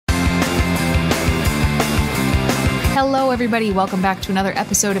Hello, everybody. Welcome back to another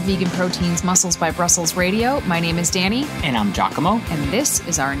episode of Vegan Proteins Muscles by Brussels Radio. My name is Danny. And I'm Giacomo. And this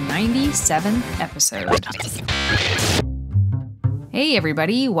is our 97th episode. Hey,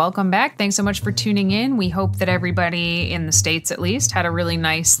 everybody. Welcome back. Thanks so much for tuning in. We hope that everybody in the States, at least, had a really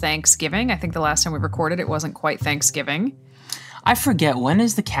nice Thanksgiving. I think the last time we recorded, it wasn't quite Thanksgiving. I forget, when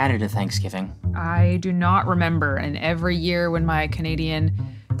is the Canada Thanksgiving? I do not remember. And every year when my Canadian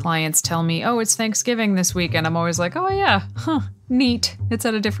clients tell me, oh, it's Thanksgiving this weekend, I'm always like, oh yeah, neat. It's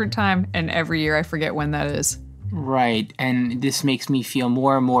at a different time. And every year I forget when that is. Right. And this makes me feel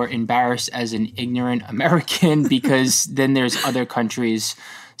more and more embarrassed as an ignorant American because then there's other countries'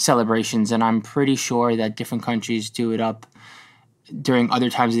 celebrations. And I'm pretty sure that different countries do it up during other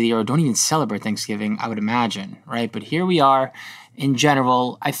times of the year or don't even celebrate Thanksgiving, I would imagine. Right. But here we are. In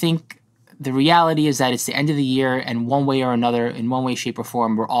general, I think the reality is that it's the end of the year, and one way or another, in one way, shape, or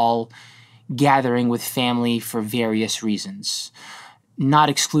form, we're all gathering with family for various reasons. Not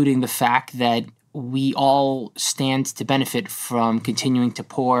excluding the fact that we all stand to benefit from continuing to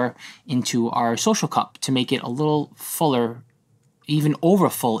pour into our social cup to make it a little fuller, even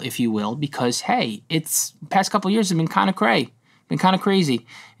overfull, if you will, because, hey, it's past couple of years have been kind of crazy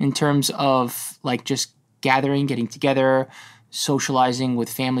in terms of like just gathering, getting together, socializing with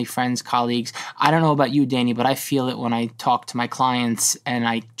family, friends, colleagues. I don't know about you, Danny, but I feel it when I talk to my clients and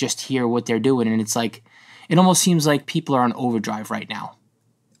I just hear what they're doing. And it's like, it almost seems like people are on overdrive right now.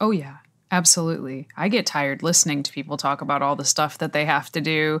 Oh, yeah, absolutely. I get tired listening to people talk about all the stuff that they have to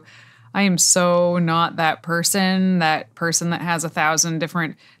do. I am so not that person that has 1,000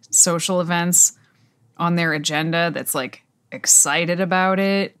 different social events on their agenda that's like excited about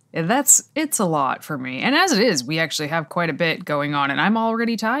it. It's a lot for me. And as it is, we actually have quite a bit going on, and I'm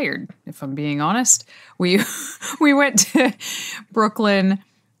already tired, if I'm being honest. We went to Brooklyn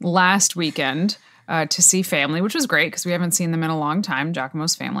last weekend to see family, which was great because we haven't seen them in a long time,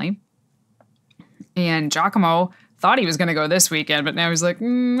 Giacomo's family. And Giacomo thought he was going to go this weekend, but now he's like,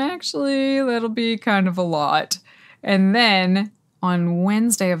 actually, that'll be kind of a lot. And then on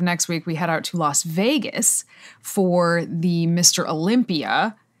Wednesday of next week, we head out to Las Vegas for the Mr.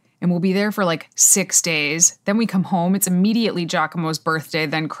 Olympia. And we'll be there for like 6 days. Then we come home. It's immediately Giacomo's birthday,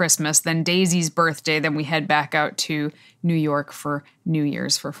 then Christmas, then Daisy's birthday. Then we head back out to New York for New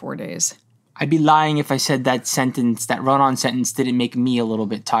Year's for 4 days. I'd be lying if I said that sentence, that run-on sentence didn't make me a little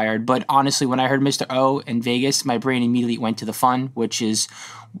bit tired. But honestly, when I heard Mr. O in Vegas, my brain immediately went to the fun, which is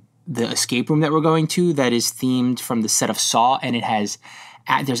the escape room that we're going to that is themed from the set of Saw, and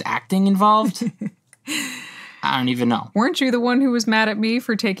there's acting involved. I don't even know. Weren't you the one who was mad at me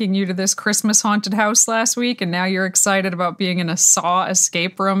for taking you to this Christmas haunted house last week, and now you're excited about being in a Saw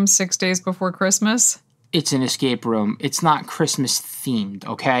escape room 6 days before Christmas? It's an escape room. It's not Christmas themed,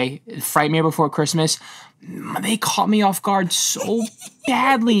 okay? Frightmare Before Christmas, they caught me off guard so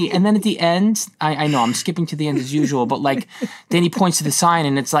badly. And then at the end, I know I'm skipping to the end as usual, but like then he points to the sign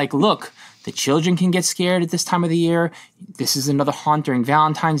and it's like, look, the children can get scared at this time of the year. This is another haunt during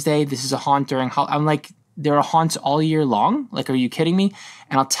Valentine's Day. This is a haunt during... I'm like... There are haunts all year long? Like, are you kidding me?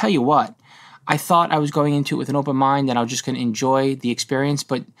 And I'll tell you what, I thought I was going into it with an open mind and I was just going to enjoy the experience,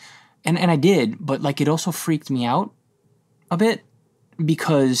 but, and I did, but like it also freaked me out a bit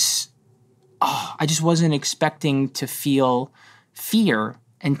because I just wasn't expecting to feel fear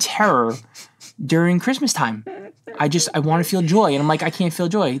and terror during Christmas time. I want to feel joy. And I'm like, I can't feel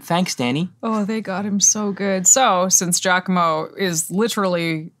joy. Thanks, Danny. Oh, they got him so good. So, since Giacomo is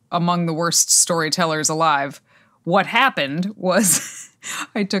literally among the worst storytellers alive, what happened was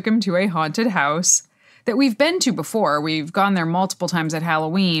I took him to a haunted house that we've been to before. We've gone there multiple times at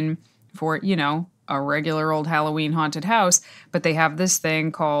Halloween for, a regular old Halloween haunted house, but they have this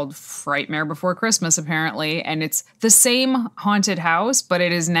thing called Frightmare Before Christmas, apparently, and it's the same haunted house, but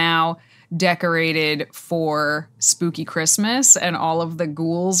it is now decorated for spooky Christmas, and all of the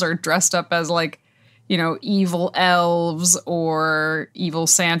ghouls are dressed up as like, evil elves or evil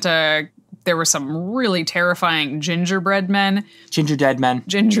Santa. There were some really terrifying gingerbread men. Gingerdead men.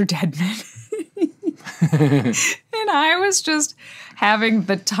 And I was just having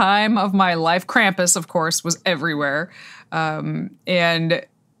the time of my life. Krampus, of course, was everywhere. I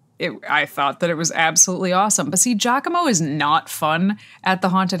thought that it was absolutely awesome. But see, Giacomo is not fun at the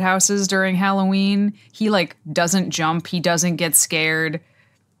haunted houses during Halloween. He doesn't jump. He doesn't get scared.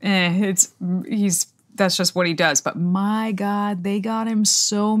 That's just what he does. But my God, they got him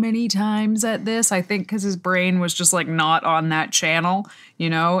so many times at this. I think because his brain was just not on that channel,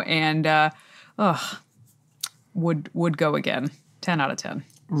 and would go again. 10 out of 10.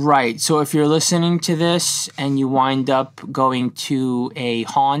 Right. So if you're listening to this and you wind up going to a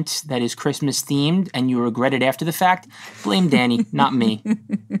haunt that is Christmas themed and you regret it after the fact, blame Danny, not me.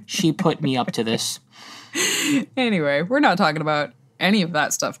 She put me up to this. Anyway, we're not talking about any of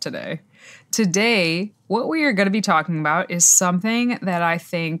that stuff today. Today, what we are going to be talking about is something that I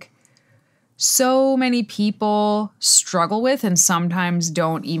think so many people struggle with and sometimes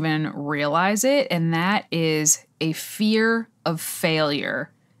don't even realize it, and that is a fear of failure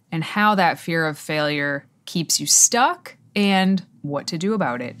and how that fear of failure keeps you stuck and what to do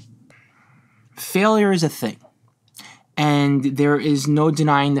about it. Failure is a thing, and there is no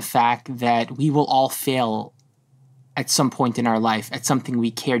denying the fact that we will all fail at some point in our life at something we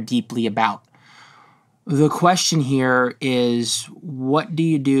care deeply about. The question here is, what do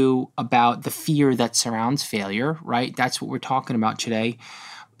you do about the fear that surrounds failure, right? That's what we're talking about today.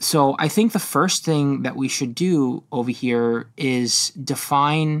 So I think the first thing that we should do over here is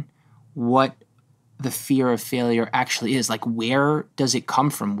define what the fear of failure actually is. Like, where does it come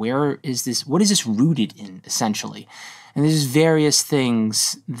from? What is this rooted in, essentially? And there's various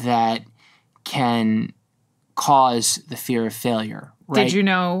things that can cause the fear of failure, right? Did you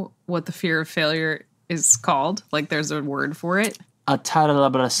know what the fear of failure is called? Like, there's a word for it? A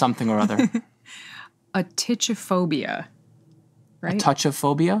something or other. Atychiphobia. Right? A touch of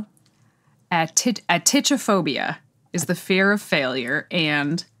phobia? Atychiphobia is the fear of failure,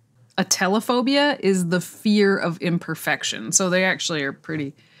 and atelophobia is the fear of imperfection. So they actually are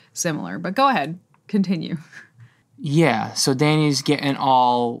pretty similar. But go ahead. Continue. Yeah. So Danny's getting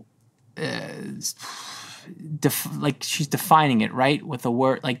all... she's defining it, right? With a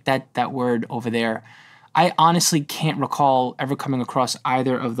word like that word over there. I honestly can't recall ever coming across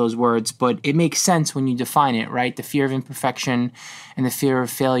either of those words, but it makes sense when you define it, right? The fear of imperfection and the fear of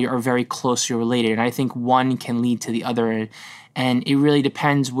failure are very closely related. And I think one can lead to the other. And it really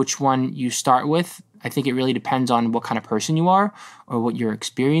depends which one you start with. I think it really depends on what kind of person you are or what your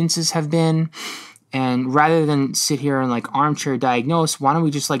experiences have been. And rather than sit here and armchair diagnose, why don't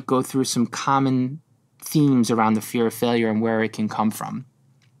we just go through some common themes around the fear of failure and where it can come from.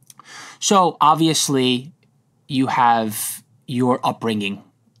 So obviously you have your upbringing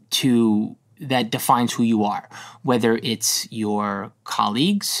that defines who you are, whether it's your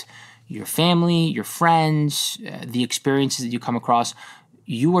colleagues, your family, your friends, the experiences that you come across.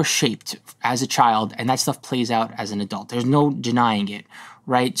 You were shaped as a child, and that stuff plays out as an adult. There's no denying it,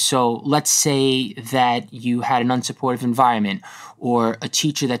 right? So let's say that you had an unsupportive environment or a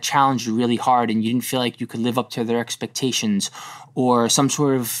teacher that challenged you really hard and you didn't feel like you could live up to their expectations, or some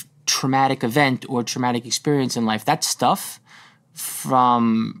sort of traumatic event or traumatic experience in life. That stuff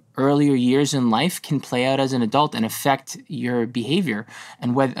from earlier years in life can play out as an adult and affect your behavior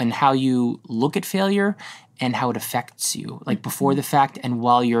and how you look at failure and how it affects you, before the fact and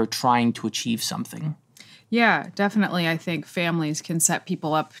while you're trying to achieve something. Yeah, definitely. I think families can set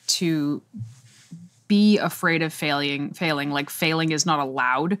people up to be afraid of failing. Like, failing is not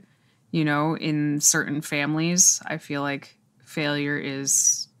allowed, in certain families. I feel like failure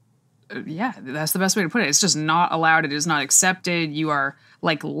is, that's the best way to put it. It's just not allowed. It is not accepted. You are,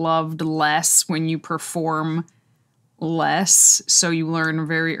 loved less when you perform less. So you learn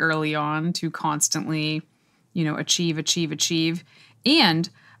very early on to constantly, achieve. And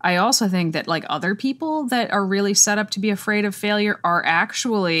I also think that other people that are really set up to be afraid of failure are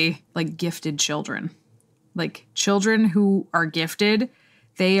actually gifted children. Children who are gifted,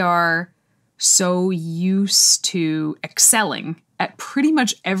 they are so used to excelling at pretty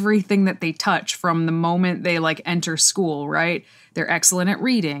much everything that they touch from the moment they enter school, right? They're excellent at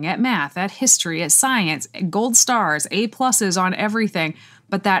reading, at math, at history, at science, gold stars, A+ on everything.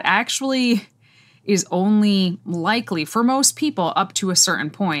 But that actually is only likely for most people up to a certain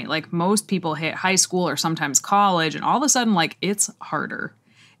point. Most people hit high school or sometimes college, and all of a sudden, it's harder.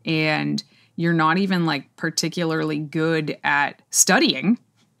 And you're not even particularly good at studying,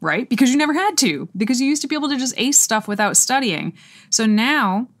 right? Because you never had to, because you used to be able to just ace stuff without studying. So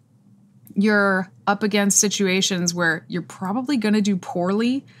now you're up against situations where you're probably going to do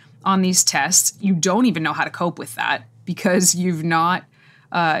poorly on these tests. You don't even know how to cope with that because you've not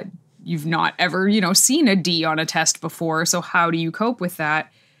ever, seen a D on a test before. So how do you cope with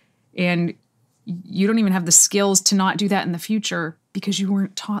that? And you don't even have the skills to not do that in the future because you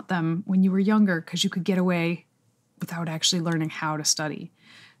weren't taught them when you were younger, because you could get away without actually learning how to study.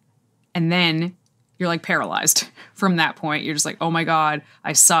 And then you're paralyzed from that point. You're just oh my God,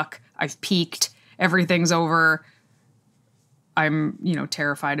 I suck. I've peaked. Everything's over. I'm,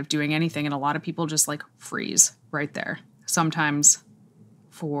 terrified of doing anything. And a lot of people just freeze right there. Sometimes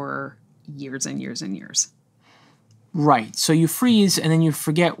for years and years and years. Right. So you freeze and then you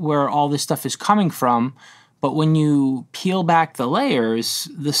forget where all this stuff is coming from. But when you peel back the layers,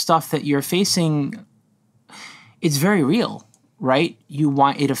 the stuff that you're facing, it's very real, right?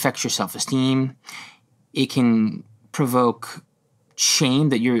 It affects your self-esteem. It can provoke shame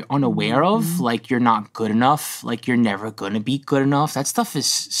that you're unaware of, like you're not good enough, like you're never going to be good enough. That stuff is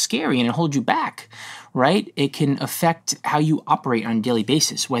scary and it holds you back, right? It can affect how you operate on a daily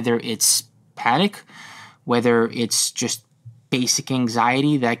basis, whether it's panic, whether it's just basic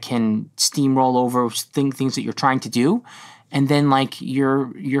anxiety that can steamroll over things that you're trying to do. And then like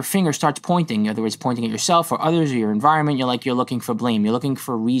your finger starts pointing, in other words, pointing at yourself or others or your environment. You're looking for blame, you're looking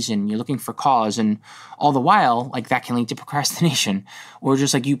for reason, you're looking for cause. And all the while, like that can lead to procrastination or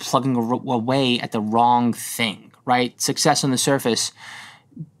just like you plugging away at the wrong thing, right? Success on the surface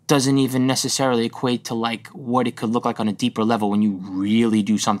doesn't even necessarily equate to like what it could look like on a deeper level when you really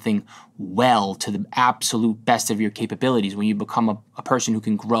do something well to the absolute best of your capabilities, when you become a person who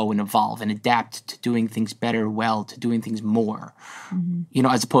can grow and evolve and adapt to doing things better, well, to doing things more,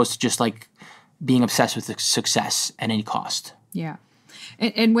 as opposed to just like being obsessed with success at any cost. Yeah.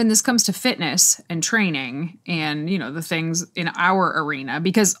 And when this comes to fitness and training and, the things in our arena,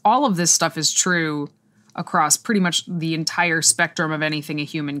 because all of this stuff is true across pretty much the entire spectrum of anything a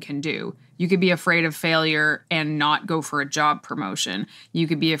human can do. You could be afraid of failure and not go for a job promotion. You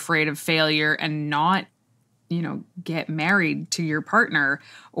could be afraid of failure and not, get married to your partner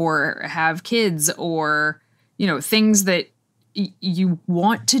or have kids or, things that you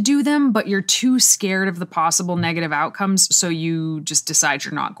want to do them, but you're too scared of the possible negative outcomes. So you just decide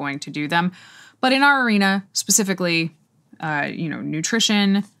you're not going to do them. But in our arena, specifically,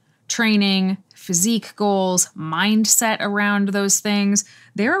 nutrition, training, physique goals, mindset around those things.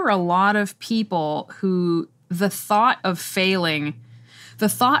 There are a lot of people who the thought of setting,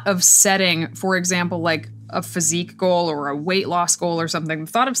 for example, like a physique goal or a weight loss goal or something,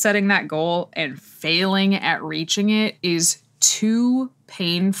 the thought of setting that goal and failing at reaching it is too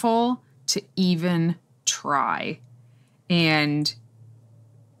painful to even try. And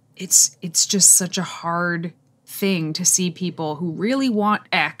it's just such a hard thing to see people who really want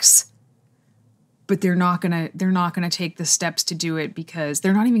X, but they're not gonna take the steps to do it because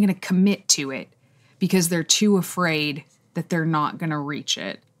they're not even gonna commit to it because they're too afraid that they're not gonna reach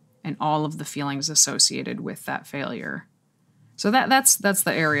it and all of the feelings associated with that failure. So that's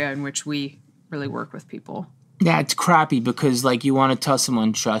the area in which we really work with people. Yeah, it's crappy because like you want to tell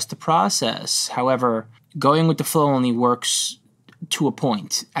someone trust the process. However, going with the flow only works to a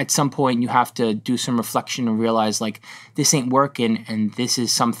point. At some point you have to do some reflection and realize like this ain't working and this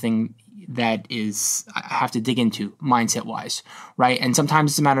is something that I have to dig into mindset wise, right? And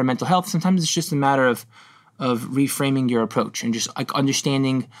sometimes it's a matter of mental health. Sometimes it's just a matter of reframing your approach and just like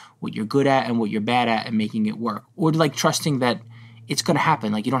understanding what you're good at and what you're bad at and making it work, or like trusting that it's going to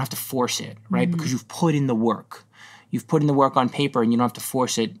happen. Like you don't have to force it, right? Because you've put in the work. You've put in the work on paper and you don't have to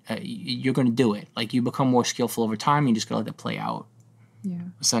force it. You're going to do it. Like you become more skillful over time. You just got to let it play out. Yeah.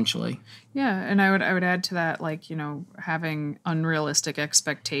 Essentially. Yeah, and I would add to that, like, having unrealistic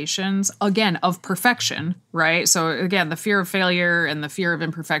expectations, again, of perfection, right? So again, the fear of failure and the fear of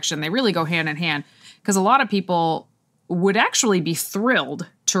imperfection, they really go hand in hand because a lot of people would actually be thrilled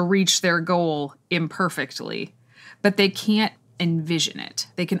to reach their goal imperfectly, but they can't envision it.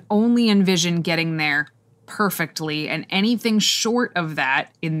 They can only envision getting there perfectly, and anything short of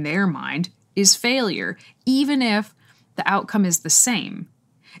that in their mind is failure, even if the outcome is the same.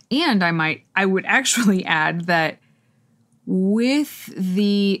 And I would actually add that with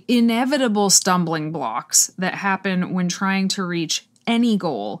the inevitable stumbling blocks that happen when trying to reach any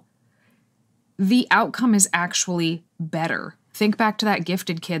goal, the outcome is actually better. Think back to that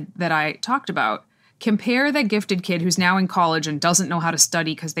gifted kid that I talked about. Compare that gifted kid who's now in college and doesn't know how to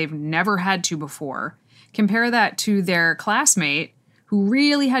study because they've never had to before. Compare that to their classmate who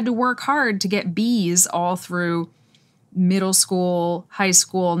really had to work hard to get B's all through middle school, high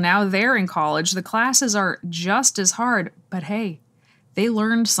school. Now they're in college. The classes are just as hard, but hey, they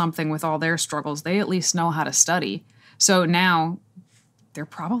learned something with all their struggles. They at least know how to study. So now they're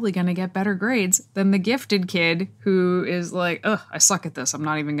probably going to get better grades than the gifted kid who is like, ugh, I suck at this. I'm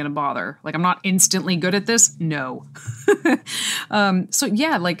not even going to bother. Like, I'm not instantly good at this. No. So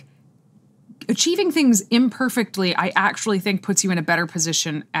yeah, like achieving things imperfectly, I actually think puts you in a better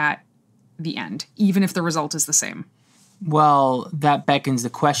position at the end, even if the result is the same. Well, that beckons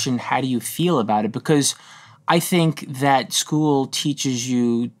the question, how do you feel about it? Because I think that school teaches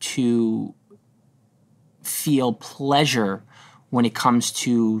you to feel pleasure when it comes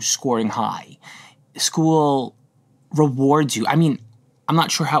to scoring high. School rewards you. I mean, I'm not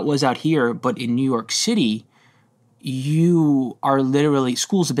sure how it was out here, but in New York City, you are literally,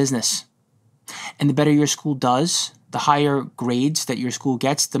 school's a business. And the better your school does, the higher grades that your school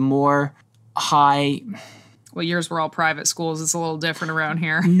gets, the more high... Well, yours were all private schools. It's a little different around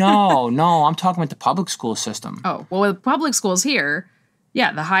here. No, I'm talking about the public school system. Oh, well, with public schools here,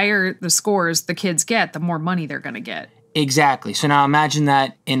 yeah, the higher the scores the kids get, the more money they're going to get. Exactly. So now imagine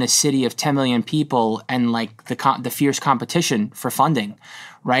that in a city of 10 million people and like the fierce competition for funding,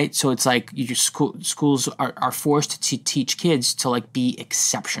 right? So it's like your schools are forced to teach kids to like be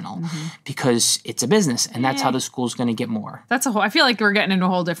exceptional because it's a business, and that's how the school's going to get more. I feel like we're getting into a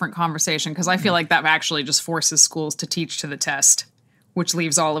whole different conversation, because I feel like that actually just forces schools to teach to the test, which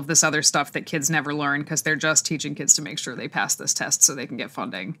leaves all of this other stuff that kids never learn because they're just teaching kids to make sure they pass this test so they can get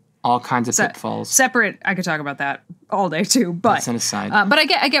funding. All kinds of pitfalls. Separate, I could talk about that all day too, but that's an aside. But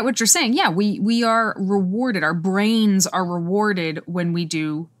I get what you're saying. Yeah, we are rewarded. Our brains are rewarded when we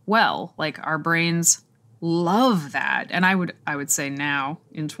do well. Like, our brains love that, and I would say now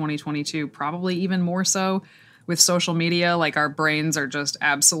in 2022, probably even more so with social media. Like, our brains are just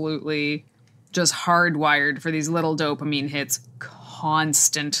absolutely just hardwired for these little dopamine hits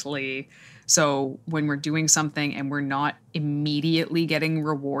constantly. So when we're doing something and we're not immediately getting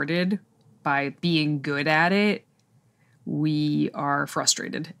rewarded by being good at it, we are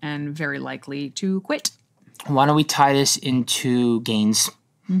frustrated and very likely to quit. Why don't we tie this into gains?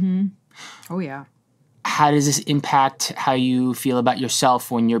 Oh, yeah. How does this impact how you feel about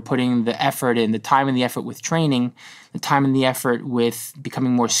yourself when you're putting the effort in, the time and the effort with training, the time and the effort with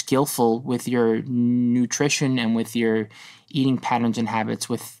becoming more skillful with your nutrition and with your eating patterns and habits,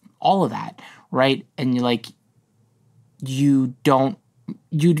 with all of that, right? And you're like, you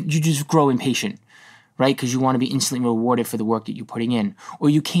just grow impatient, right? Because you want to be instantly rewarded for the work that you're putting in.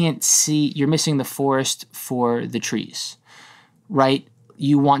 Or you can't see, you're missing the forest for the trees, right?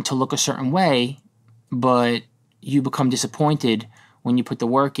 You want to look a certain way, but you become disappointed when you put the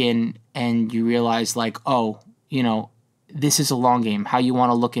work in and you realize, like, oh, this is a long game. How you want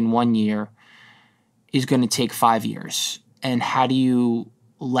to look in 1 year is going to take 5 years. And how do you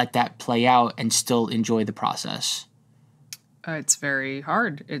let that play out and still enjoy the process? It's very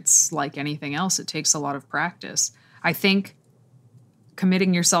hard. It's like anything else. It takes a lot of practice. I think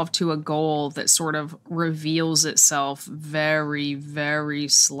committing yourself to a goal that sort of reveals itself very, very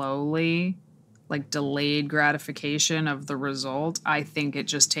slowly, like delayed gratification of the result, I think it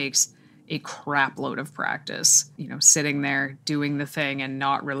just takes a crap load of practice. Sitting there doing the thing and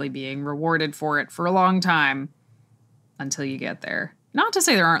not really being rewarded for it for a long time until you get there. Not to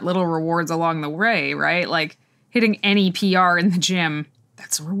say there aren't little rewards along the way, right? Like hitting any PR in the gym,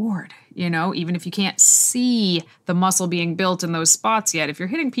 that's a reward, even if you can't see the muscle being built in those spots yet. If you're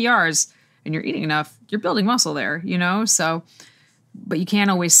hitting PRs and you're eating enough, you're building muscle there, So, but you can't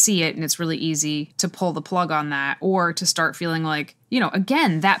always see it, and it's really easy to pull the plug on that, or to start feeling like,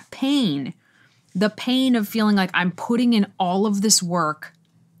 again, that pain, the pain of feeling like I'm putting in all of this work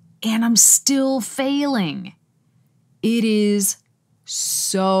and I'm still failing. It is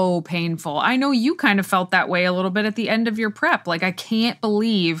so painful. I know you kind of felt that way a little bit at the end of your prep. Like, I can't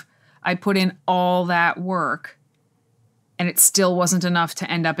believe I put in all that work and it still wasn't enough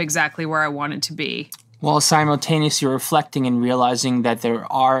to end up exactly where I wanted to be. While simultaneously reflecting and realizing that there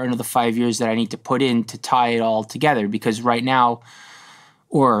are another 5 years that I need to put in to tie it all together. Because right now,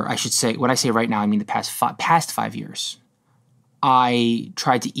 or I should say, when I say right now, I mean the past 5 years, I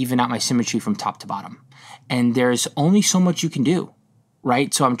tried to even out my symmetry from top to bottom. And there's only so much you can do,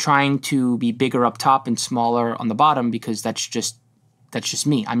 right? So I'm trying to be bigger up top and smaller on the bottom, because that's just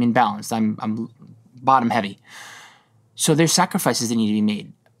me. I'm imbalanced. I'm bottom heavy. So there's sacrifices that need to be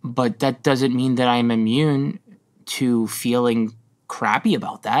made. But that doesn't mean that I'm immune to feeling crappy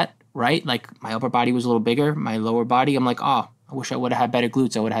about that, right? Like, my upper body was a little bigger, my lower body, I'm like, oh, I wish I would have had better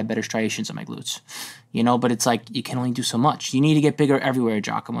glutes. I would have had better striations on my glutes, But it's like, you can only do so much. You need to get bigger everywhere,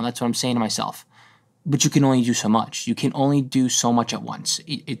 Giacomo. That's what I'm saying to myself. But you can only do so much. You can only do so much at once.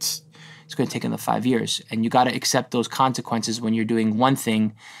 It's going to take another 5 years. And you got to accept those consequences when you're doing one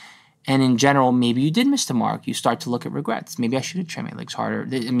thing. And in general, maybe you did miss the mark. You start to look at regrets. Maybe I should have trained my legs harder.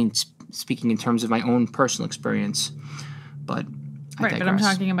 I mean, speaking in terms of my own personal experience. But I digress. But I'm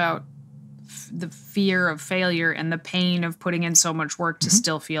talking about the fear of failure and the pain of putting in so much work to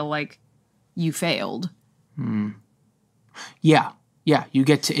still feel like you failed. Yeah. You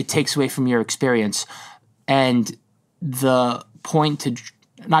get to, it takes away from your experience. And the point to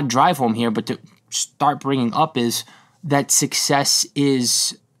not drive home here, but to start bringing up is that success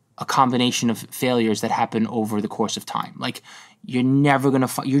is a combination of failures that happen over the course of time. Like, you're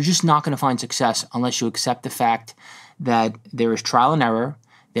just not going to find success unless you accept the fact that there is trial and error,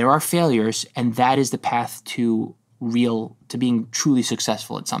 there are failures, and that is the path to to being truly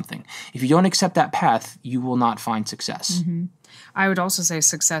successful at something. If you don't accept that path, you will not find success. Mm-hmm. I would also say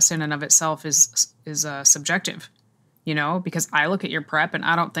success in and of itself is subjective, because I look at your prep and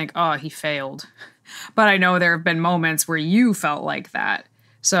I don't think, oh, he failed. But I know there have been moments where you felt like that.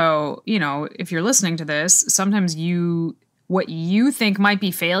 So, if you're listening to this, sometimes what you think might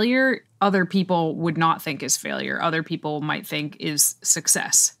be failure, other people would not think is failure. Other people might think is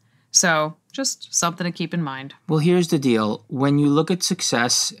success. So just something to keep in mind. Well, here's the deal. When you look at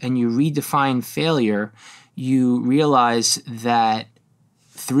success and you redefine failure, you realize that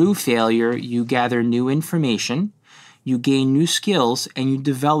through failure, you gather new information, you gain new skills, and you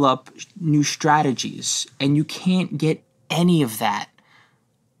develop new strategies. And you can't get any of that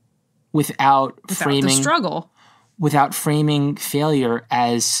without framing the struggle. Without framing failure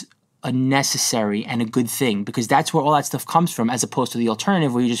as a necessary and a good thing, because that's where all that stuff comes from, as opposed to the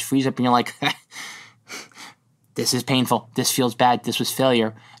alternative where you just freeze up and you're like, this is painful, this feels bad, this was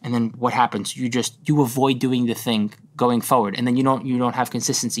failure. And then what happens? You avoid doing the thing going forward. And then you don't have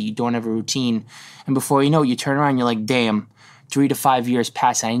consistency, you don't have a routine. And before you know it, you turn around and you're like, damn, 3 to 5 years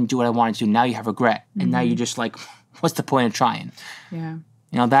passed, I didn't do what I wanted to do. Now you have regret. And now you're just like, what's the point of trying? Yeah.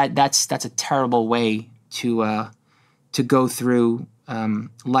 That's a terrible way to go through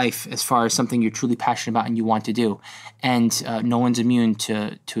life as far as something you're truly passionate about and you want to do. And no one's immune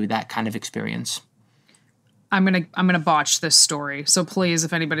to that kind of experience. I'm gonna botch this story. So please,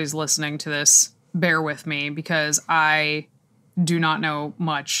 if anybody's listening to this, bear with me, because I do not know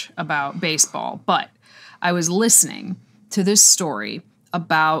much about baseball. But I was listening to this story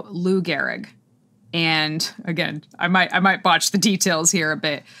about Lou Gehrig. And again, I might botch the details here a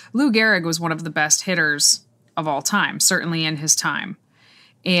bit. Lou Gehrig was one of the best hitters of all time, certainly in his time.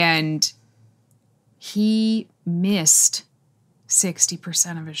 And he missed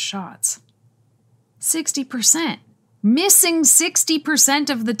 60% of his shots. 60%. Missing 60%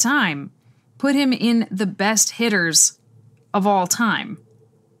 of the time put him in the best hitters of all time.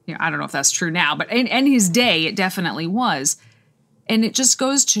 I don't know if that's true now, but in his day, it definitely was. And it just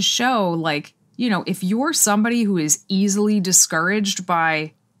goes to show, if you're somebody who is easily discouraged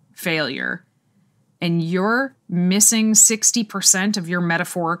by failure, and you're missing 60% of your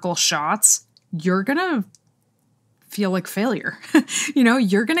metaphorical shots, you're going to feel like failure.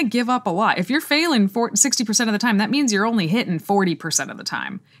 You're going to give up a lot. If you're failing 60% of the time, that means you're only hitting 40% of the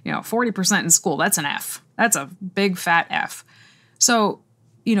time. 40% in school, that's an F. That's a big fat F. So,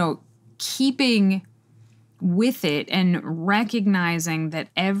 keeping with it and recognizing that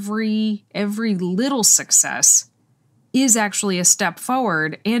every little success is actually a step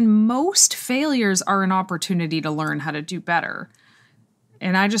forward, and most failures are an opportunity to learn how to do better.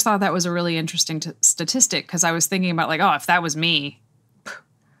 And I just thought that was a really interesting statistic, because I was thinking about if that was me,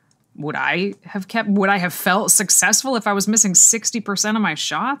 would I have felt successful if I was missing 60% of my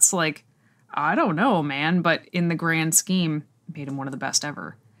shots? I don't know, man, but in the grand scheme, made him one of the best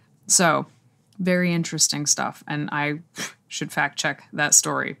ever. So very interesting stuff. And I should fact check that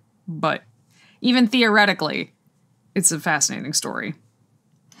story, but even theoretically, it's a fascinating story.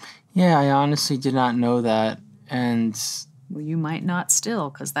 Yeah, I honestly did not know that. And well, you might not still,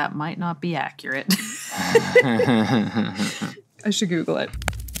 because that might not be accurate. I should Google it.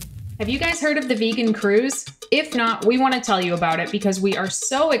 Have you guys heard of the Vegan Cruise? If not, we want to tell you about it, because we are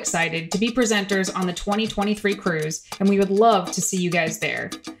so excited to be presenters on the 2023 cruise, and we would love to see you guys there.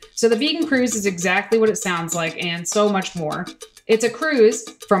 So the Vegan Cruise is exactly what it sounds like, and so much more. It's a cruise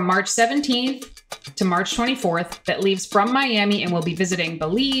from March 17th to March 24th that leaves from Miami and will be visiting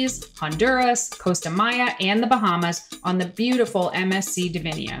Belize, Honduras, Costa Maya, and the Bahamas on the beautiful MSC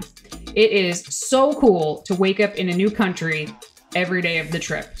Divinia. It is so cool to wake up in a new country every day of the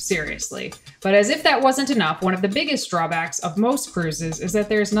trip, seriously. But as if that wasn't enough, one of the biggest drawbacks of most cruises is that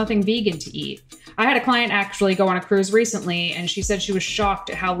there's nothing vegan to eat. I had a client actually go on a cruise recently, and she said she was shocked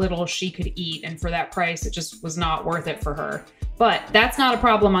at how little she could eat, and for that price, it just was not worth it for her. But that's not a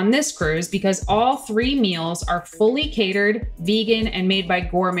problem on this cruise, because all 3 meals are fully catered, vegan, and made by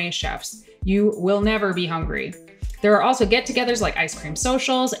gourmet chefs. You will never be hungry. There are also get-togethers like ice cream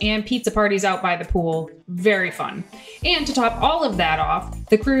socials and pizza parties out by the pool. Very fun. And to top all of that off,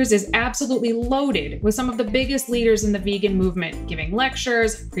 the cruise is absolutely loaded with some of the biggest leaders in the vegan movement, giving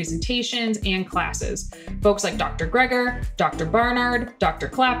lectures, presentations, and classes. Folks like Dr. Greger, Dr. Barnard, Dr.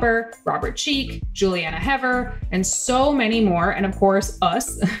 Clapper, Robert Cheek, Juliana Hever, and so many more, and of course,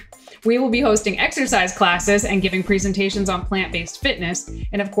 us. We will be hosting exercise classes and giving presentations on plant-based fitness.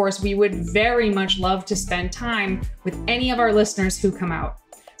 And of course, we would very much love to spend time with any of our listeners who come out.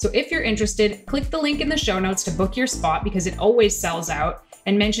 So if you're interested, click the link in the show notes to book your spot, because it always sells out.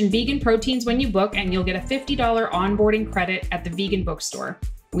 and mention vegan proteins when you book, and you'll get a $50 onboarding credit at the vegan bookstore.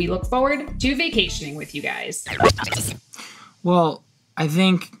 We look forward to vacationing with you guys. Well, I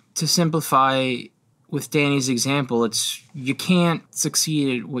think to simplify with Danny's example, it's you can't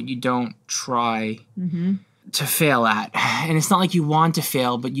succeed at what you don't try to fail at. And it's not like you want to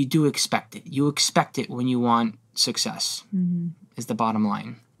fail, but you do expect it. You expect it when you want success, is the bottom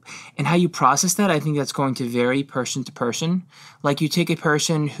line. And how you process that, I think that's going to vary person to person. Like you take a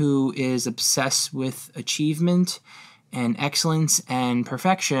person who is obsessed with achievement and excellence and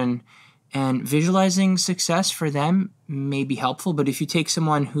perfection, and visualizing success for them may be helpful. But if you take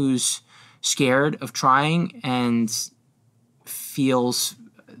someone who's scared of trying and feels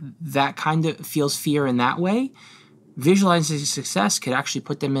fear in that way, visualizing success could actually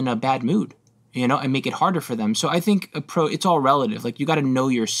put them in a bad mood, and make it harder for them. So I think it's all relative. Like you got to know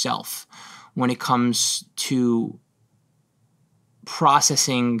yourself when it comes to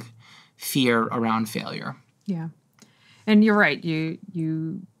processing fear around failure. Yeah. And you're right. You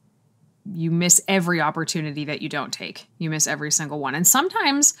miss every opportunity that you don't take. You miss every single one. And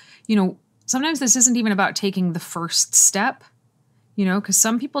sometimes this isn't even about taking the first step, because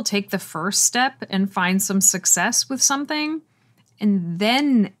some people take the first step and find some success with something, and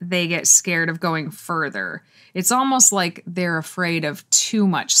then they get scared of going further. It's almost like they're afraid of too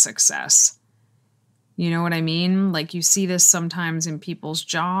much success. You know what I mean? Like you see this sometimes in people's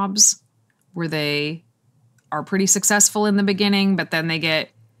jobs where they are pretty successful in the beginning, but then they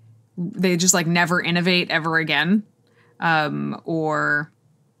just like never innovate ever again. Or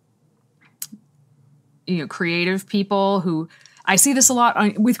creative people who, I see this a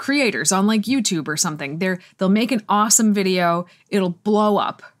lot with creators on like YouTube or something. They'll make an awesome video. It'll blow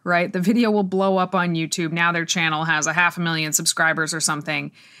up, right? The video will blow up on YouTube. Now their channel has 500,000 subscribers or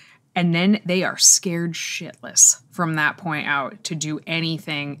something. And then they are scared shitless from that point out to do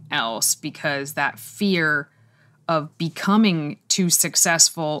anything else, because that fear of becoming too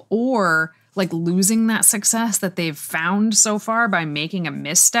successful or like losing that success that they've found so far by making a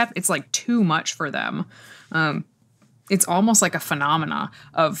misstep, it's like too much for them. It's almost like a phenomena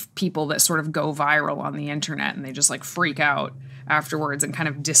of people that sort of go viral on the internet and they just like freak out afterwards and kind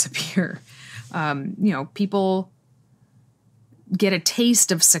of disappear. People get a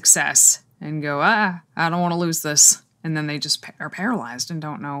taste of success and go, I don't want to lose this. And then they just are paralyzed and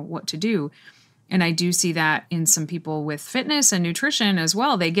don't know what to do. And I do see that in some people with fitness and nutrition as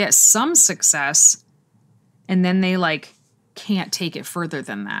well. They get some success and then they like can't take it further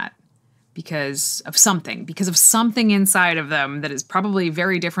than that because of something inside of them that is probably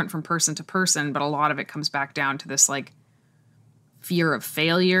very different from person to person. But a lot of it comes back down to this like fear of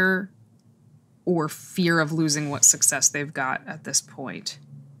failure or fear of losing what success they've got at this point.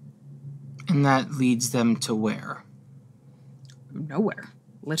 And that leads them to where? Nowhere.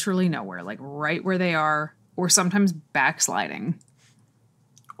 Literally nowhere. Like right where they are, or sometimes backsliding.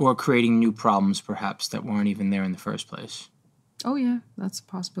 Or creating new problems, perhaps, that weren't even there in the first place. Oh, yeah. That's a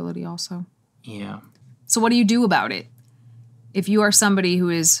possibility also. Yeah. So what do you do about it? If you are somebody who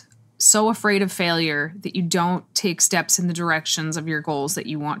is so afraid of failure that you don't take steps in the directions of your goals that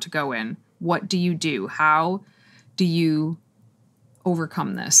you want to go in, what do you do? How do you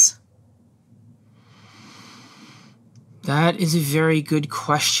overcome this? That is a very good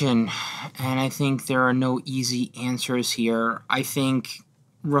question, and I think there are no easy answers here. I think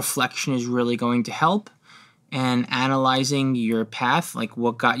reflection is really going to help, and analyzing your path, like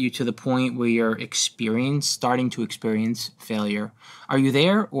what got you to the point where you're starting to experience failure. Are you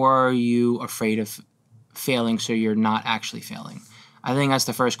there, or are you afraid of failing so you're not actually failing? I think that's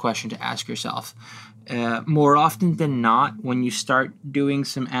the first question to ask yourself. More often than not, when you start doing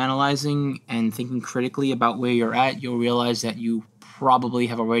some analyzing and thinking critically about where you're at, you'll realize that you probably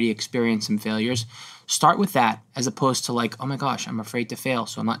have already experienced some failures. Start with that as opposed to like, oh my gosh, I'm afraid to fail,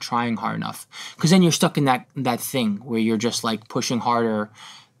 so I'm not trying hard enough. Because then you're stuck in that thing where you're just like pushing harder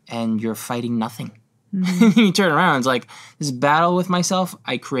and you're fighting nothing. Mm-hmm. You turn around, it's like this battle with myself,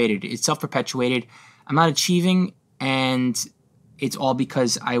 I created it. It's self-perpetuated. I'm not achieving, and it's all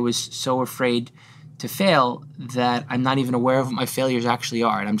because I was so afraid to fail that I'm not even aware of what my failures actually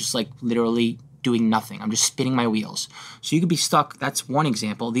are. And I'm just like literally doing nothing. I'm just spinning my wheels. So you could be stuck. That's one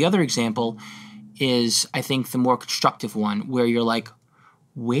example. The other example is, I think, the more constructive one, where you're like,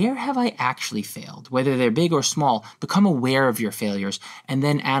 where have I actually failed? Whether they're big or small, become aware of your failures and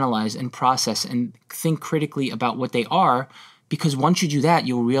then analyze and process and think critically about what they are. Because once you do that,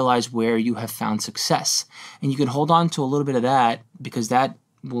 you'll realize where you have found success. And you can hold on to a little bit of that, because that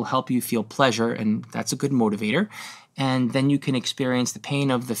will help you feel pleasure, and that's a good motivator. And then you can experience the pain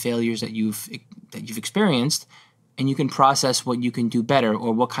of the failures that you've experienced and you can process what you can do better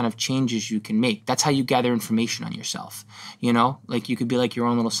or what kind of changes you can make. That's how you gather information on yourself. You know, like you could be like your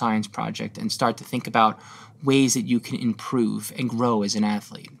own little science project and start to think about ways that you can improve and grow as an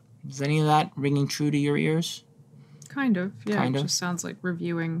athlete. Is any of that ringing true to your ears? Kind of. Yeah, Kind it of. just sounds like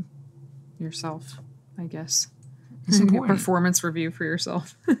reviewing yourself, I guess. It's A important. performance review for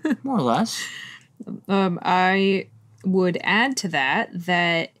yourself. More or less. I would add to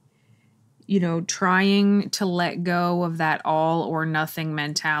that, you know, trying to let go of that all or nothing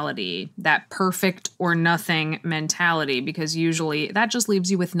mentality, that perfect or nothing mentality, because usually that just leaves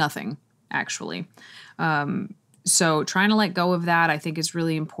you with nothing, actually. So trying to let go of that, I think, is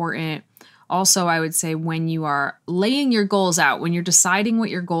really important. Also, I would say when you are laying your goals out, when you're deciding what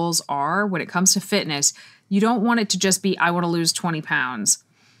your goals are, when it comes to fitness, you don't want it to just be, I want to lose 20 pounds.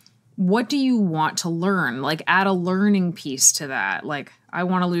 What do you want to learn? Like, add a learning piece to that. Like, I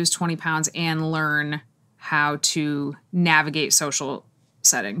want to lose 20 pounds and learn how to navigate social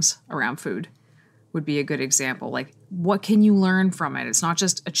settings around food would be a good example. Like, what can you learn from it? It's not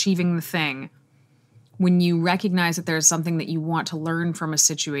just achieving the thing. When you recognize that there's something that you want to learn from a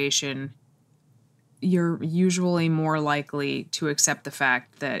situation, you're usually more likely to accept the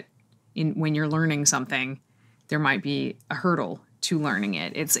fact that when you're learning something, there might be a hurdle to learning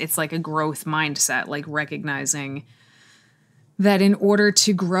it. It's like a growth mindset, like recognizing that in order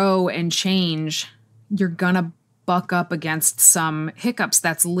to grow and change, you're gonna buck up against some hiccups.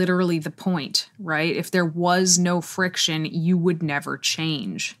 That's literally the point, right? If there was no friction, you would never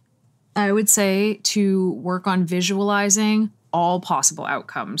change. I would say to work on visualizing all possible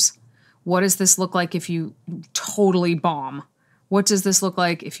outcomes. What does this look like if you totally bomb? What does this look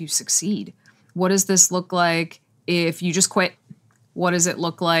like if you succeed? What does this look like if you just quit? What does it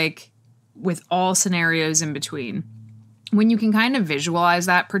look like with all scenarios in between? When you can kind of visualize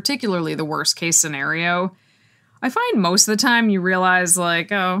that, particularly the worst case scenario, I find most of the time you realize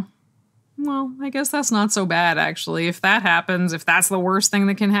like, oh, well, I guess that's not so bad, actually. If that happens, if that's the worst thing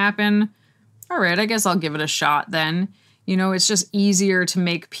that can happen, all right, I guess I'll give it a shot then. You know, it's just easier to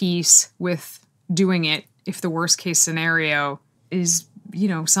make peace with doing it if the worst case scenario is, you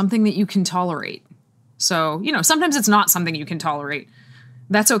know, something that you can tolerate. So, you know, sometimes it's not something you can tolerate.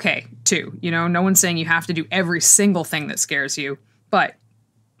 That's okay, too. You know, no one's saying you have to do every single thing that scares you. But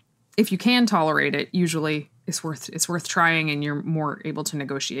if you can tolerate it, usually it's worth trying, and you're more able to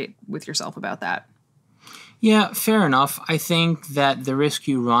negotiate with yourself about that. Yeah, fair enough. I think that the risk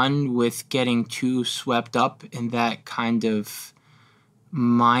you run with getting too swept up in that kind of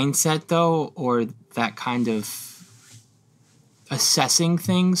mindset, though, or that kind of assessing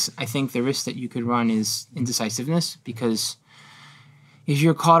things, I think the risk that you could run is indecisiveness, because if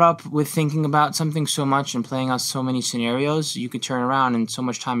you're caught up with thinking about something so much and playing out so many scenarios, you could turn around and so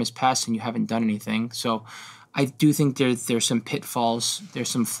much time has passed and you haven't done anything. So I do think there's some pitfalls, there's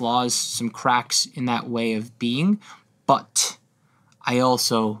some flaws, some cracks in that way of being, but I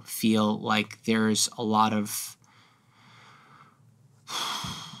also feel like there's a lot of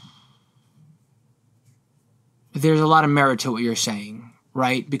merit to what you're saying,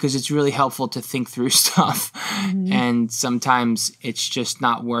 right? Because it's really helpful to think through stuff, and sometimes it's just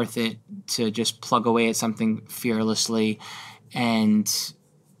not worth it to just plug away at something fearlessly and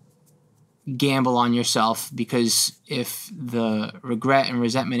gamble on yourself, because if the regret and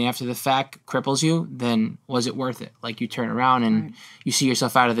resentment after the fact cripples you, then was it worth it? Like, you turn around and you see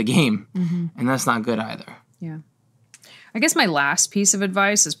yourself out of the game, and that's not good either. Yeah. I guess my last piece of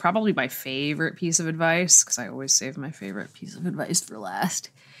advice is probably my favorite piece of advice, because I always save my favorite piece of advice for last,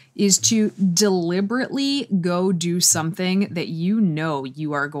 is to deliberately go do something that you know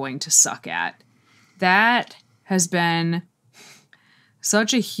you are going to suck at. That has been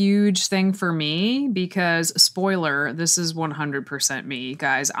such a huge thing for me, because, spoiler, this is 100% me,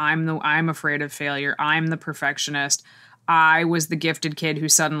 guys. I'm afraid of failure. I'm the perfectionist. I was the gifted kid who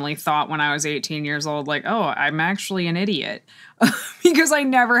suddenly thought when I was 18 years old, like, oh, I'm actually an idiot, because I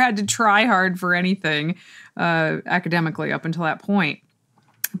never had to try hard for anything academically up until that point.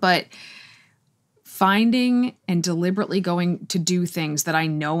 But finding and deliberately going to do things that I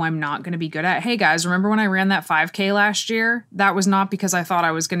know I'm not going to be good at. Hey guys, remember when I ran that 5K last year? That was not because I thought I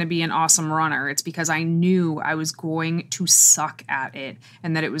was going to be an awesome runner. It's because I knew I was going to suck at it,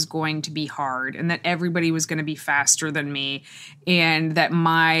 and that it was going to be hard, and that everybody was going to be faster than me, and that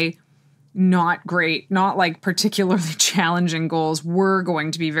my not like particularly challenging goals were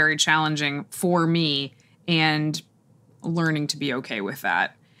going to be very challenging for me, and learning to be okay with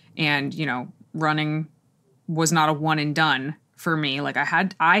that. And, you know, running was not a one and done for me. Like, I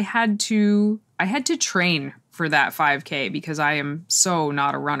had to train for that 5K, because I am so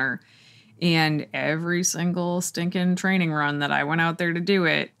not a runner. And every single stinking training run that I went out there to do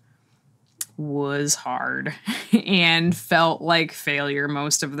it was hard and felt like failure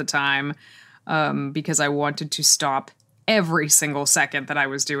most of the time, because I wanted to stop every single second that I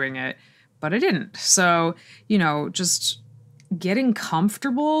was doing it, but I didn't. So, just getting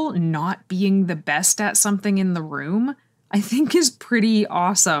comfortable not being the best at something in the room, I think is pretty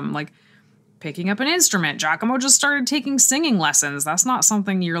awesome. Like picking up an instrument. Giacomo just started taking singing lessons. That's not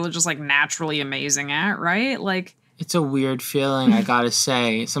something you're just like naturally amazing at, right? Like, it's a weird feeling, I gotta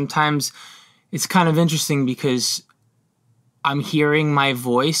say. Sometimes it's kind of interesting because I'm hearing my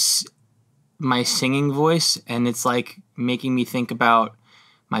voice, my singing voice, and it's like making me think about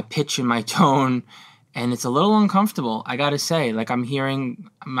my pitch and my tone, and it's a little uncomfortable, I gotta say. Like I'm hearing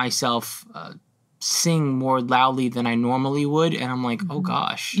myself sing more loudly than I normally would, and I'm like, oh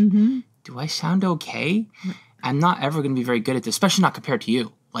gosh, do I sound okay? I'm not ever going to be very good at this, especially not compared to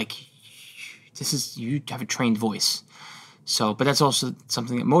you. Like, you have a trained voice. So, but that's also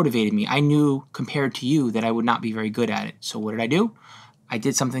something that motivated me. I knew compared to you that I would not be very good at it. So what did I do? I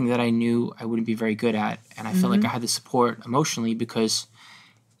did something that I knew I wouldn't be very good at, and I felt like I had the support emotionally because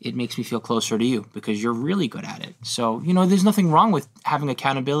it makes me feel closer to you because you're really good at it. So, there's nothing wrong with having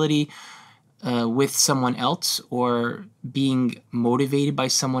accountability with someone else or being motivated by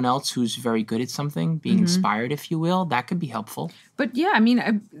someone else who's very good at something, being inspired, if you will. That could be helpful. But yeah, I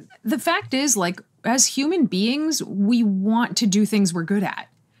mean, the fact is, like, as human beings, we want to do things we're good at,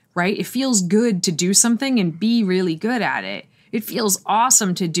 right? It feels good to do something and be really good at it. It feels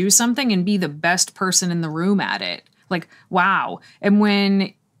awesome to do something and be the best person in the room at it. Like, wow. And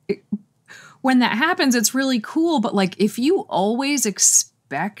when that happens, it's really cool. But like, if you always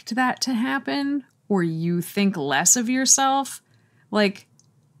expect that to happen, or you think less of yourself, like,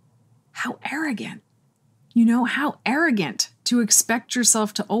 how arrogant, how arrogant to expect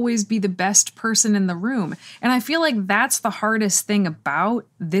yourself to always be the best person in the room. And I feel like that's the hardest thing about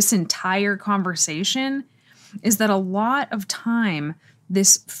this entire conversation, is that a lot of time,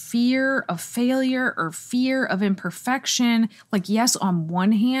 this fear of failure or fear of imperfection, like, yes, on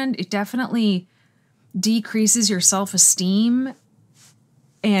one hand, it definitely decreases your self-esteem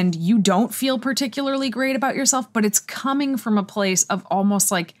and you don't feel particularly great about yourself, but it's coming from a place of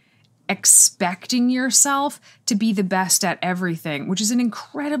almost like expecting yourself to be the best at everything, which is an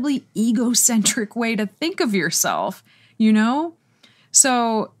incredibly egocentric way to think of yourself,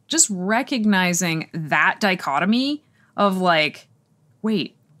 So just recognizing that dichotomy of like,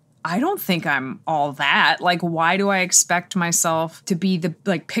 wait, I don't think I'm all that. Like, why do I expect myself to be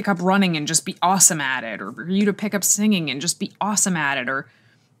pick up running and just be awesome at it, or for you to pick up singing and just be awesome at it, or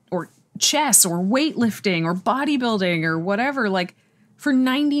chess or weightlifting or bodybuilding or whatever. Like, for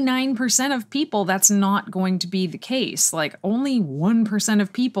 99% of people, that's not going to be the case. Like, only 1%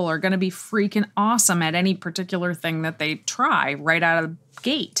 of people are going to be freaking awesome at any particular thing that they try right out of the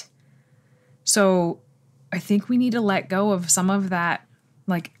gate. So I think we need to let go of some of that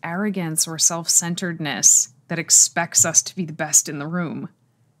like arrogance or self-centeredness that expects us to be the best in the room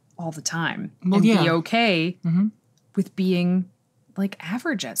all the time, and be okay with being like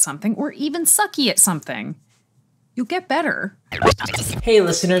average at something or even sucky at something. You'll get better. Hey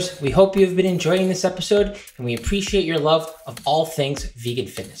listeners, we hope you've been enjoying this episode, and we appreciate your love of all things vegan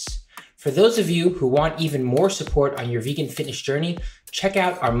fitness. For those of you who want even more support on your vegan fitness journey, check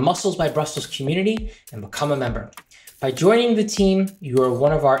out our Muscles by Brussels community and become a member. By joining the team, you are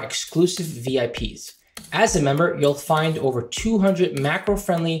one of our exclusive VIPs. As a member, you'll find over 200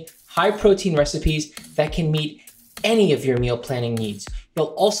 macro-friendly, high-protein recipes that can meet any of your meal planning needs. You'll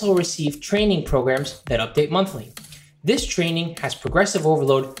also receive training programs that update monthly. This training has progressive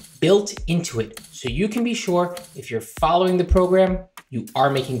overload built into it, so you can be sure if you're following the program, you are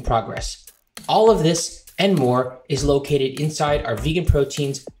making progress. All of this and more is located inside our Vegan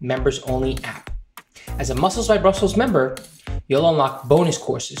Proteins members-only app. As a Muscles by Brussels member, you'll unlock bonus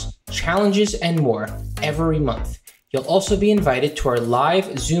courses, challenges, and more every month. You'll also be invited to our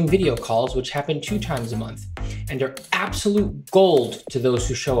live Zoom video calls, which happen 2 times a month, and are absolute gold to those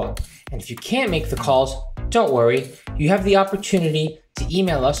who show up. And if you can't make the calls, don't worry, you have the opportunity to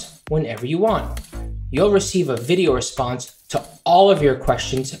email us whenever you want. You'll receive a video response to all of your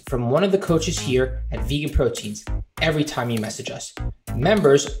questions from one of the coaches here at Vegan Proteins every time you message us.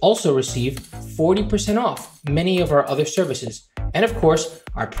 Members also receive 40% off many of our other services. And of course,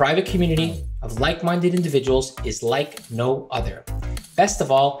 our private community of like-minded individuals is like no other. Best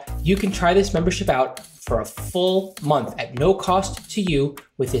of all, you can try this membership out for a full month at no cost to you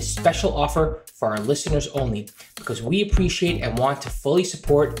with this special offer for our listeners only, because we appreciate and want to fully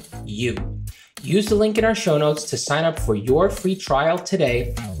support you. Use the link in our show notes to sign up for your free trial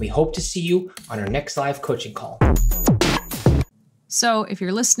today. We hope to see you on our next live coaching call. So if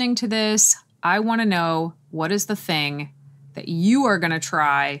you're listening to this, I want to know, what is the thing that you are going to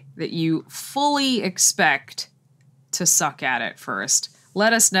try that you fully expect to suck at it first?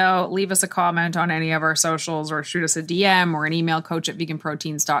 Let us know. Leave us a comment on any of our socials or shoot us a DM or an email,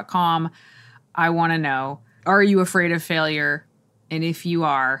 coach@veganproteins.com. I want to know, are you afraid of failure? And if you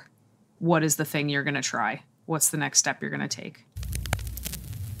are, what is the thing you're going to try? What's the next step you're going to take?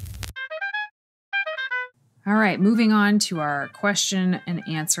 All right, moving on to our question and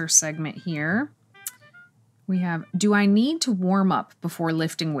answer segment here. We have, do I need to warm up before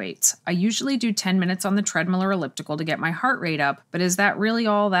lifting weights? I usually do 10 minutes on the treadmill or elliptical to get my heart rate up, but is that really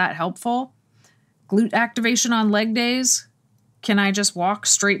all that helpful? Glute activation on leg days? Can I just walk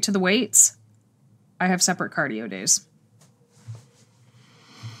straight to the weights? I have separate cardio days.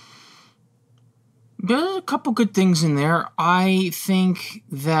 There's a couple good things in there. I think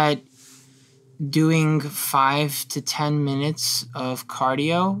that doing 5 to 10 minutes of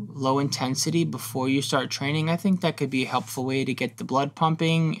cardio, low intensity, before you start training, I think that could be a helpful way to get the blood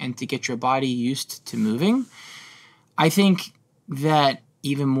pumping and to get your body used to moving. I think that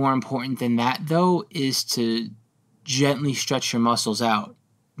even more important than that, though, is to gently stretch your muscles out,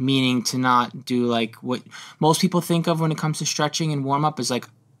 meaning to not do like what most people think of when it comes to stretching and warm up is like,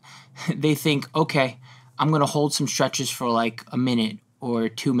 they think, okay, I'm going to hold some stretches for like a minute or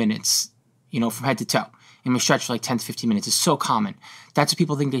 2 minutes, from head to toe. And we stretch for like 10 to 15 minutes. It's so common. That's what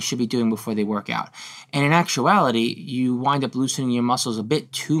people think they should be doing before they work out. And in actuality, you wind up loosening your muscles a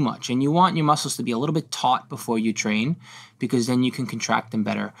bit too much. And you want your muscles to be a little bit taut before you train, because then you can contract them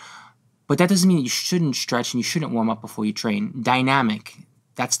better. But that doesn't mean that you shouldn't stretch and you shouldn't warm up before you train. Dynamic.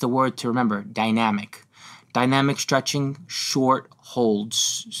 That's the word to remember. Dynamic. Dynamic stretching, short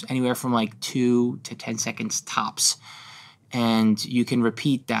holds, anywhere from like 2 to 10 seconds tops. And you can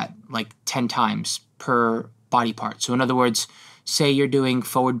repeat that like 10 times per body part. So in other words, say you're doing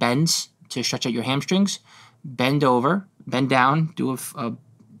forward bends to stretch out your hamstrings, bend over, bend down, do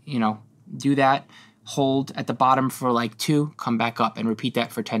that, hold at the bottom for like 2, come back up and repeat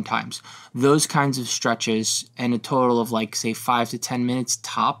that for 10 times. Those kinds of stretches and a total of like say 5 to 10 minutes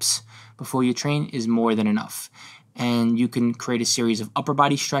tops before you train is more than enough. And you can create a series of upper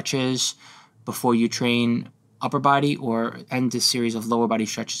body stretches before you train upper body, or end a series of lower body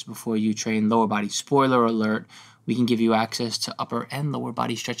stretches before you train lower body. Spoiler alert, we can give you access to upper and lower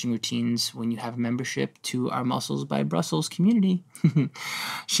body stretching routines when you have membership to our Muscles by Brussels community.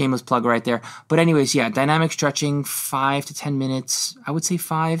 Shameless plug right there. But anyways, yeah, dynamic stretching, 5 to 10 minutes. I would say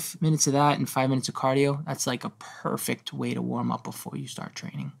 5 minutes of that and 5 minutes of cardio. That's like a perfect way to warm up before you start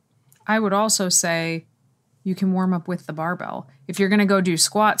training. I would also say you can warm up with the barbell. If you're going to go do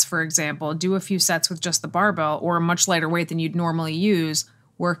squats, for example, do a few sets with just the barbell or a much lighter weight than you'd normally use,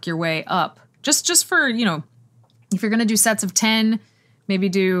 work your way up. Just for, if you're going to do sets of 10, maybe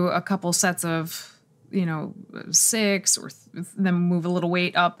do a couple sets of, 6, or then move a little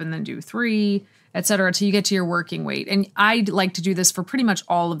weight up and then do 3, etc., until you get to your working weight. And I like to do this for pretty much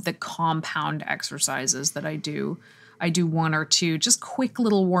all of the compound exercises that I do. I do 1 or 2, just quick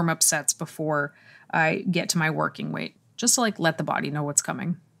little warm-up sets before I get to my working weight, just to let the body know what's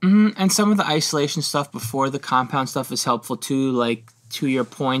coming. Mm-hmm. And some of the isolation stuff before the compound stuff is helpful too, like to your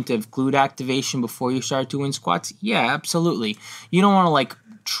point of glute activation before you start doing squats. Yeah, absolutely. You don't want to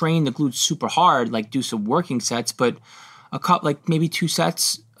train the glutes super hard, do some working sets, but a couple, maybe 2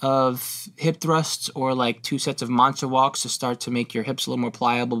 sets of hip thrusts or 2 sets of monster walks to start to make your hips a little more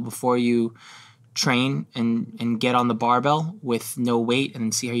pliable before you train and get on the barbell with no weight and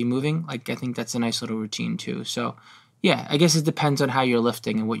then see how you're moving. I think that's a nice little routine too. So yeah, I guess it depends on how you're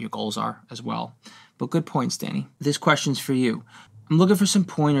lifting and what your goals are as well. But good points, Danny. This question's for you. I'm looking for some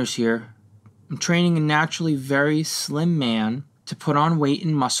pointers here. I'm training a naturally very slim man to put on weight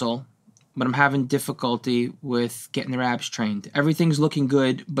and muscle, but I'm having difficulty with getting their abs trained. Everything's looking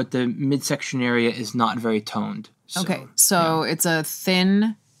good, but the midsection area is not very toned. So it's a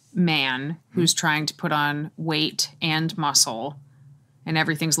thin man who's trying to put on weight and muscle, and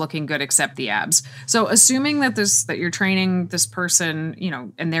everything's looking good except the abs. So assuming that you're training this person,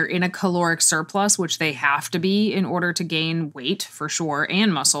 and they're in a caloric surplus, which they have to be in order to gain weight for sure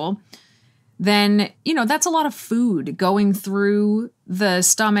and muscle, then, that's a lot of food going through the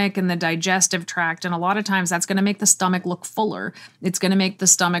stomach and the digestive tract. And a lot of times that's going to make the stomach look fuller. It's going to make the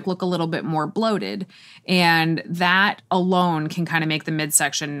stomach look a little bit more bloated. And that alone can kind of make the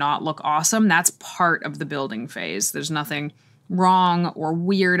midsection not look awesome. That's part of the building phase. There's nothing wrong or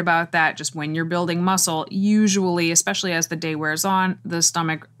weird about that. Just when you're building muscle, usually, especially as the day wears on, the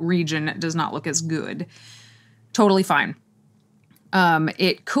stomach region does not look as good. Totally fine.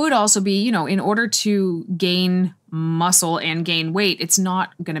 It could also be, in order to gain muscle and gain weight, it's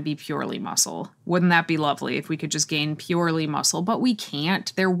not going to be purely muscle. Wouldn't that be lovely if we could just gain purely muscle? But we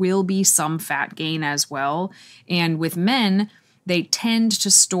can't. There will be some fat gain as well. And with men, they tend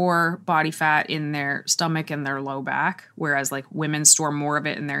to store body fat in their stomach and their low back, whereas like women store more of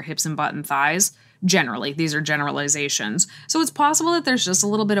it in their hips and butt and thighs. Generally, these are generalizations. So it's possible that there's just a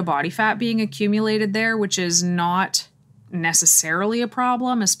little bit of body fat being accumulated there, which is not necessarily a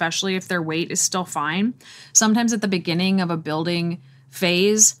problem, especially if their weight is still fine. Sometimes at the beginning of a building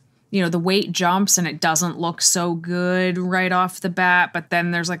phase, the weight jumps and it doesn't look so good right off the bat, but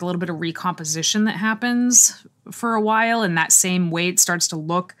then there's like a little bit of recomposition that happens for a while, and that same weight starts to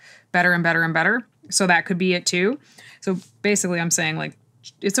look better and better and better. So that could be it too. So basically I'm saying like,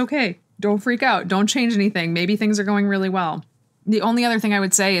 it's okay. Don't freak out. Don't change anything. Maybe things are going really well. The only other thing I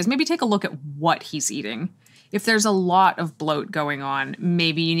would say is maybe take a look at what he's eating. If there's a lot of bloat going on,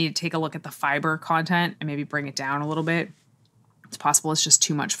 maybe you need to take a look at the fiber content and maybe bring it down a little bit. It's possible it's just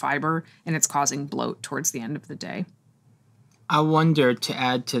too much fiber and it's causing bloat towards the end of the day. I wonder, to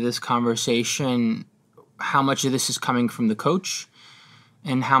add to this conversation, how much of this is coming from the coach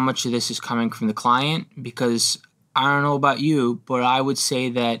and how much of this is coming from the client, because I don't know about you, but I would say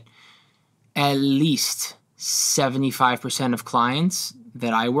that at least 75% of clients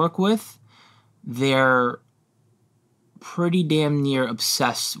that I work with, they're pretty damn near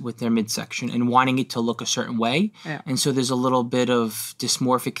obsessed with their midsection and wanting it to look a certain way. Yeah. And so there's a little bit of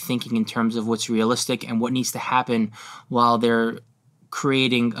dysmorphic thinking in terms of what's realistic and what needs to happen while they're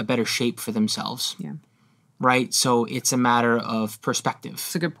creating a better shape for themselves. Yeah. Right? So it's a matter of perspective.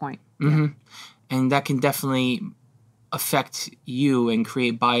 It's a good point. Mm-hmm. And that can definitely affect you and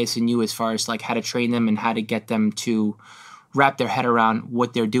create bias in you as far as like how to train them and how to get them to wrap their head around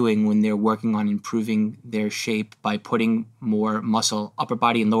what they're doing when they're working on improving their shape by putting more muscle, upper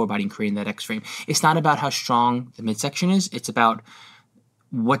body and lower body, and creating that X-frame. It's not about how strong the midsection is. It's about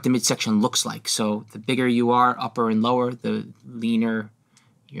what the midsection looks like. So the bigger you are, upper and lower, the leaner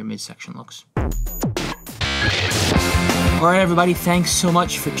your midsection looks. All right, everybody, thanks so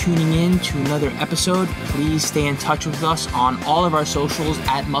much for tuning in to another episode. Please stay in touch with us on all of our socials,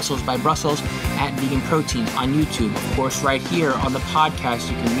 at Muscles by Brussels, at Vegan Protein, on YouTube. Of course, right here on the podcast,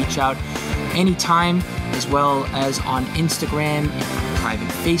 you can reach out anytime, as well as on Instagram, in private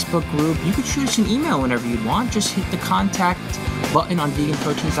Facebook group. You could shoot us an email whenever you'd want. Just hit the contact button on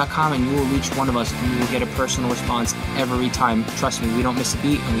veganproteins.com and you will reach one of us and you will get a personal response every time. Trust me, we don't miss a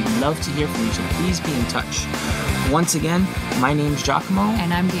beat and we'd love to hear from you, so please be in touch. Once again, my name's Giacomo.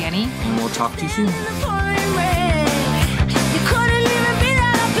 And I'm Danny. And we'll talk to you soon.